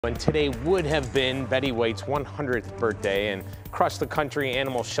And today would have been Betty White's 100th birthday, and across the country,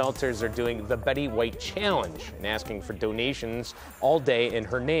 animal shelters are doing the Betty White Challenge and asking for donations all day in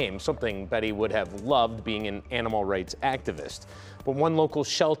her name, something Betty would have loved, being an animal rights activist. But one local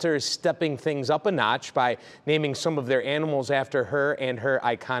shelter is stepping things up a notch by naming some of their animals after her and her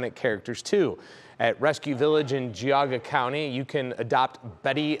iconic characters too. At Rescue Village in Geauga County, you can adopt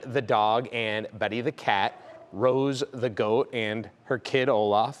Betty the dog and Betty the cat, Rose the goat, and her kid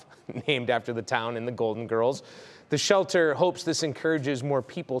Olaf, named after the town in the Golden Girls. The shelter hopes this encourages more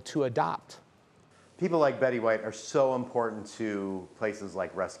people to adopt. People like Betty White are so important to places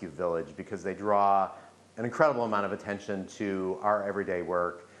like Rescue Village because they draw an incredible amount of attention to our everyday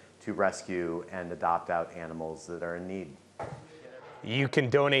work to rescue and adopt out animals that are in need. You can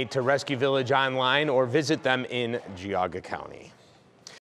donate to Rescue Village online or visit them in Geauga County.